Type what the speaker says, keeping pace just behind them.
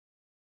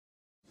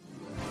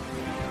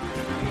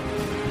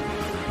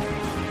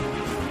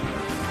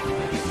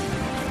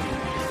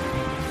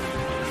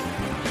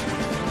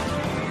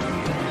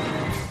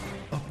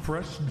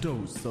fresh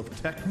dose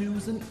of tech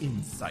news and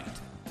insight.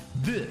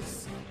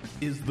 This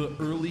is the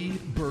Early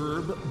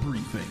Burb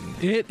Briefing.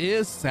 It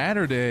is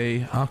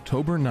Saturday,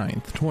 October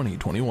 9th,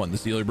 2021. This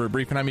is the Early Bird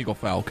Briefing. I'm Eagle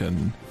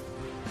Falcon.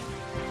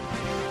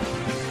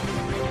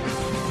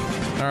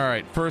 All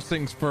right, first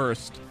things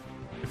first.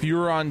 If you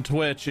were on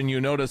Twitch and you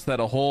noticed that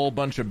a whole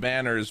bunch of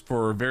banners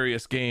for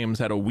various games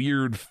had a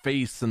weird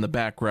face in the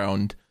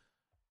background,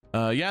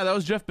 yeah, that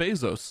was Jeff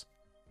Bezos.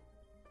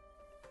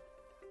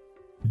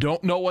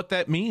 Don't know what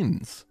that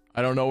means.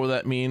 I don't know what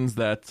that means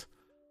that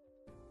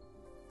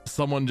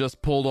someone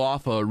just pulled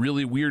off a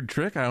really weird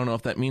trick. I don't know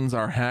if that means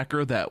our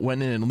hacker that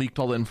went in and leaked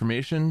all the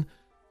information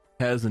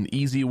has an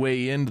easy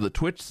way into the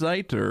Twitch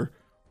site or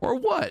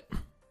what.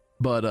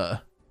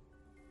 But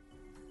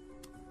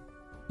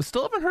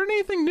still haven't heard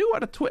anything new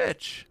out of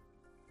Twitch.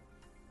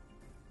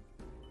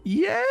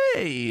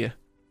 Yay!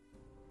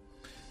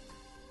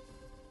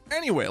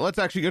 Anyway, let's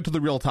actually get to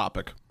the real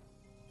topic.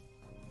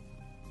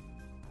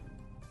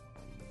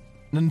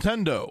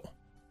 Nintendo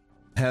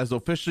has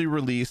officially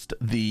released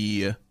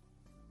the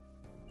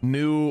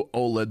new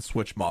OLED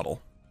Switch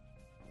model.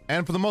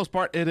 And for the most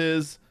part, it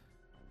is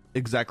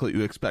exactly what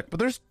you expect. But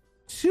there's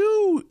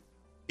two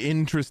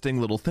interesting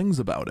little things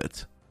about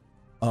it.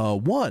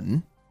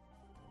 One,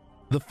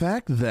 the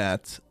fact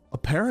that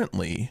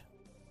apparently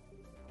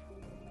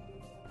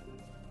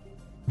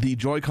the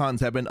Joy-Cons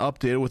have been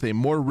updated with a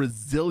more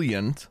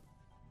resilient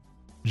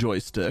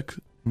joystick,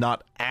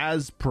 not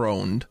as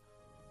prone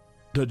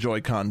to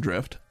Joy-Con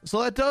drift.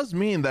 So that does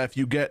mean that if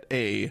you get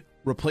a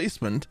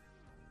replacement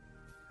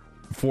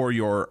for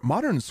your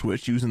modern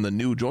Switch using the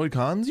new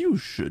Joy-Cons, you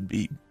should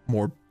be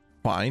more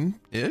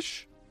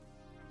fine-ish.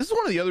 This is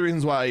one of the other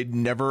reasons why I'd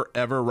never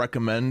ever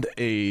recommend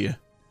a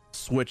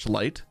Switch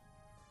Lite.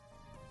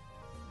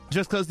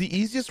 Just because the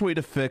easiest way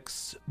to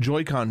fix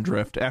Joy-Con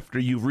drift after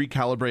you've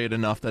recalibrated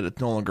enough that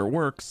it no longer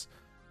works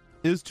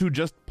is to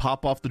just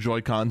pop off the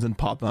Joy-Cons and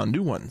pop on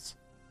new ones.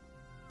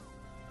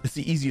 It's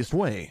the easiest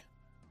way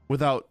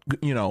without,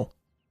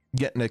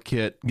 getting a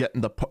kit,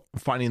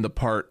 finding the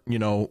part,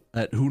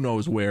 at who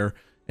knows where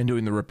and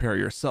doing the repair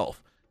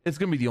yourself. It's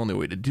going to be the only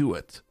way to do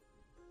it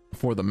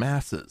for the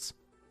masses.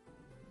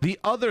 The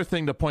other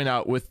thing to point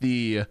out with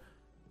the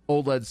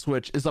OLED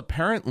Switch is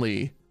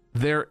apparently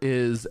there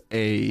is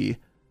a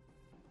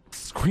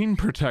screen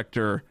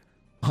protector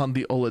on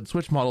the OLED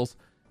Switch models,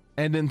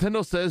 and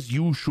Nintendo says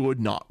you should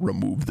not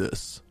remove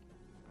this.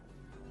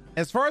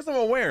 As far as I'm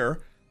aware,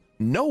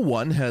 no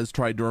one has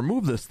tried to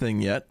remove this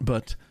thing yet,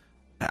 but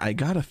I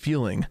got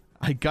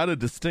a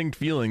distinct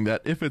feeling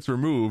that if it's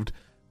removed,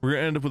 we're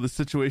gonna end up with a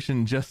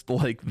situation just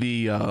like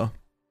the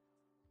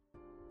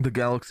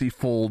Galaxy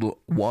Fold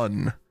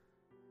 1,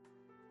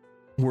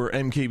 where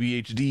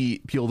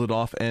MKBHD peeled it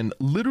off and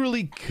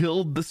literally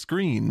killed the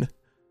screen.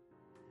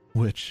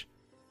 Which,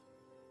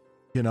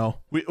 we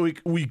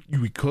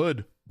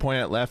could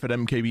laugh at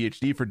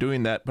MKBHD for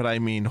doing that, but I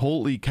mean,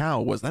 holy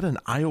cow, was that an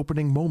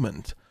eye-opening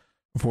moment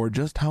for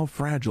just how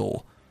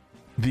fragile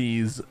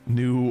these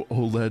new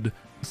OLED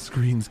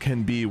screens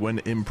can be when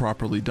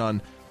improperly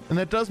done. And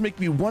that does make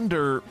me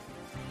wonder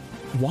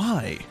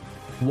why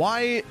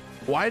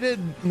did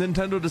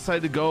Nintendo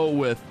decide to go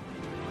with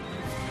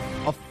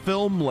a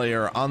film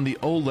layer on the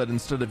OLED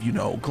instead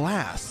of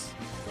glass?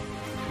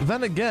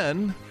 Then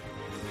again,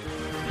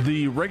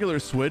 the regular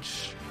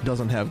Switch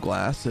doesn't have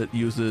glass. It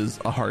uses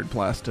a hard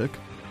plastic,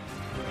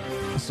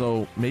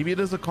 so maybe it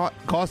is a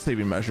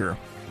cost-saving measure.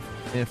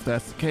 If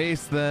that's the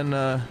case, then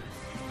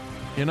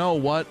you know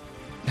what?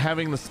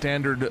 Having the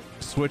standard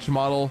Switch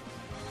model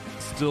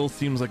still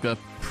seems like a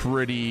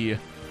pretty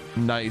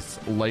nice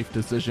life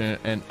decision,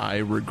 and I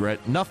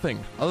regret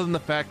nothing other than the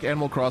fact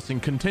Animal Crossing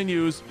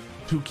continues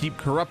to keep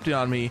corrupting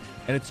on me,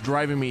 and it's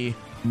driving me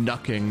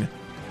knucking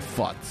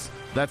futs.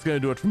 That's going to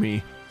do it for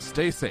me.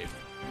 Stay safe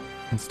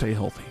and stay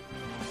healthy.